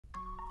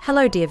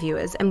Hello dear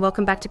viewers, and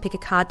welcome back to Pick a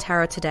Card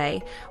Tarot.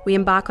 Today, we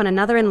embark on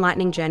another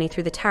enlightening journey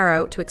through the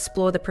tarot to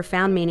explore the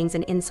profound meanings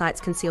and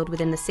insights concealed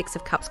within the Six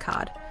of Cups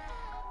card.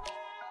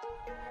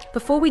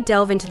 Before we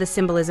delve into the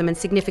symbolism and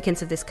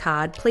significance of this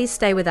card, please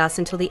stay with us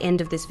until the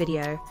end of this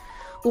video.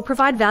 We'll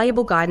provide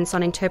valuable guidance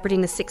on interpreting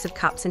the Six of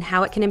Cups and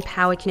how it can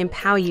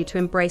empower you to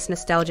embrace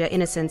nostalgia,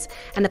 innocence,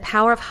 and the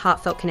power of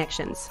heartfelt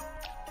connections.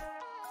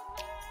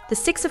 The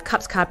Six of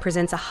Cups card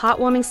presents a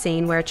heartwarming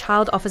scene where a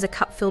child offers a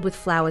cup filled with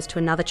flowers to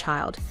another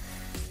child.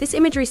 This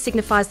imagery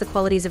signifies the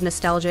qualities of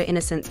nostalgia,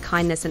 innocence,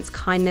 kindness,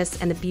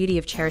 and the beauty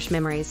of cherished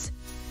memories.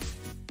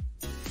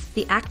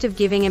 The act of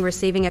giving and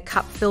receiving a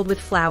cup filled with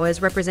flowers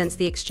represents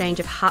the exchange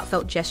of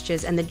heartfelt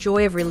gestures and the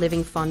joy of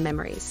reliving fond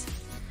memories.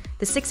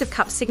 The Six of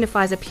Cups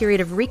signifies a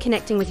period of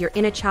reconnecting with your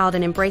inner child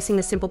and embracing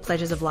the simple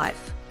pleasures of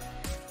life.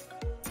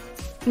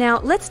 Now,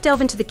 let's delve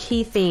into the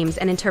key themes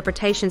and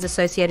interpretations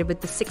associated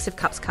with the Six of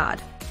Cups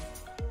card.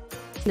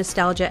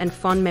 Nostalgia and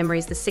fond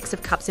memories. The Six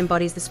of Cups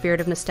embodies the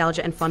spirit of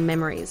nostalgia and fond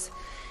memories.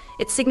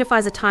 It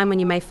signifies a time when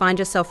you may find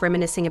yourself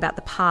reminiscing about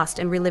the past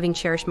and reliving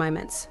cherished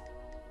moments.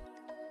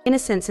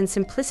 Innocence and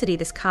simplicity.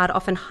 This card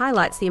often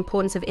highlights the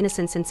importance of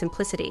innocence and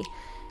simplicity.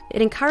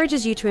 It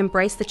encourages you to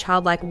embrace the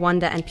childlike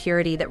wonder and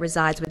purity that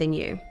resides within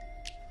you.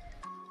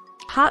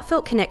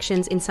 Heartfelt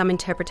connections. In some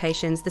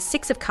interpretations, the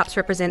Six of Cups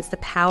represents the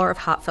power of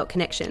heartfelt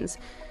connections.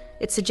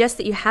 It suggests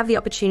that you have the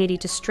opportunity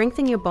to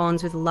strengthen your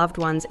bonds with loved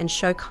ones and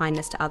show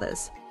kindness to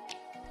others.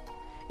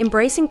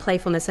 Embracing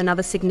playfulness.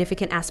 Another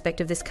significant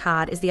aspect of this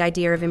card is the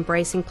idea of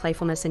embracing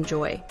playfulness and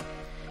joy.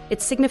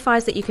 It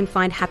signifies that you can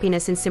find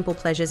happiness in simple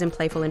pleasures and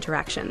playful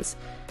interactions.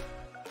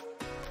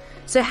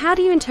 So how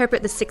do you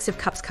interpret the Six of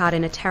Cups card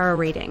in a tarot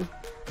reading?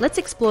 Let's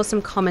explore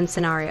some common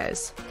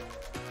scenarios.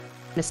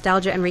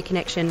 Nostalgia and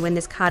reconnection. When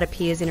this card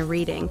appears in a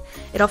reading,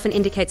 it often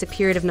indicates a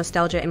period of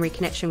nostalgia and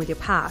reconnection with your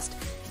past.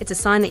 It's a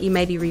sign that you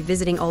may be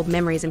revisiting old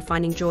memories and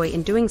finding joy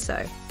in doing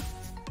so.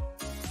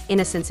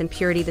 Innocence and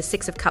purity. The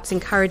Six of Cups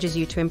encourages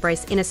you to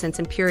embrace innocence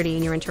and purity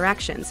in your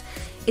interactions.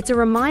 It's a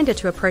reminder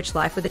to approach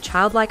life with a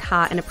childlike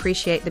heart and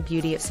appreciate the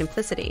beauty of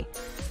simplicity.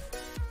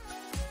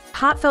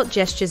 Heartfelt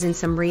gestures. In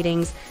some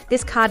readings,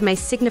 this card may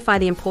signify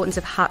the importance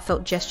of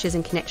heartfelt gestures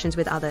and connections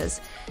with others.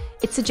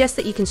 It suggests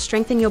that you can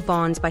strengthen your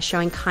bonds by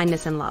showing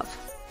kindness and love.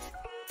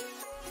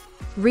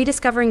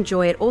 Rediscovering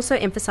joy. It also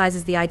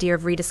emphasizes the idea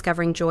of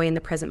rediscovering joy in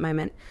the present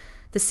moment.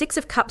 The Six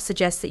of Cups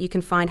suggests that you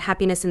can find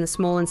happiness in the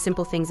small and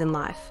simple things in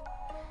life.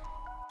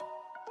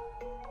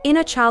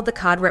 Inner child. The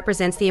card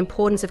represents the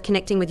importance of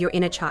connecting with your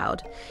inner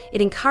child.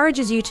 It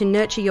encourages you to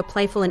nurture your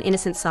playful and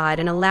innocent side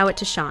and allow it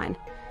to shine.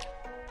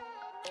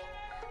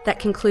 That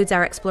concludes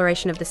our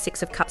exploration of the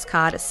Six of Cups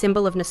card, a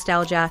symbol of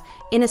nostalgia,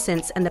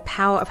 innocence, and the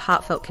power of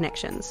heartfelt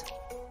connections.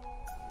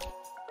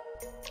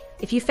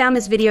 If you found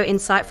this video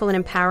insightful and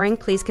empowering,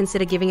 please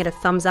consider giving it a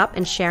thumbs up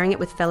and sharing it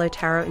with fellow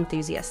tarot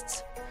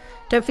enthusiasts.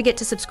 Don't forget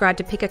to subscribe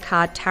to Pick a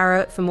Card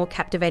Tarot for more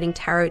captivating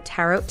tarot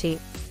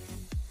tips.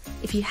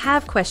 If you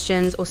have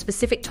questions or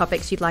specific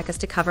topics you'd like us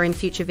to cover in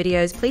future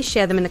videos, please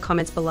share them in the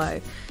comments below.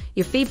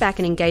 Your feedback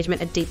and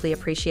engagement are deeply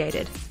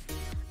appreciated.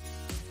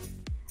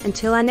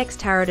 Until our next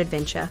tarot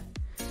adventure,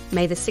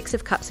 may the Six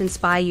of Cups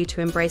inspire you to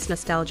embrace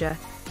nostalgia,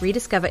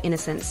 rediscover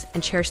innocence,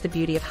 and cherish the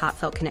beauty of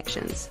heartfelt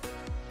connections.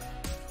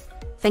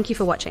 Thank you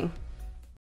for watching.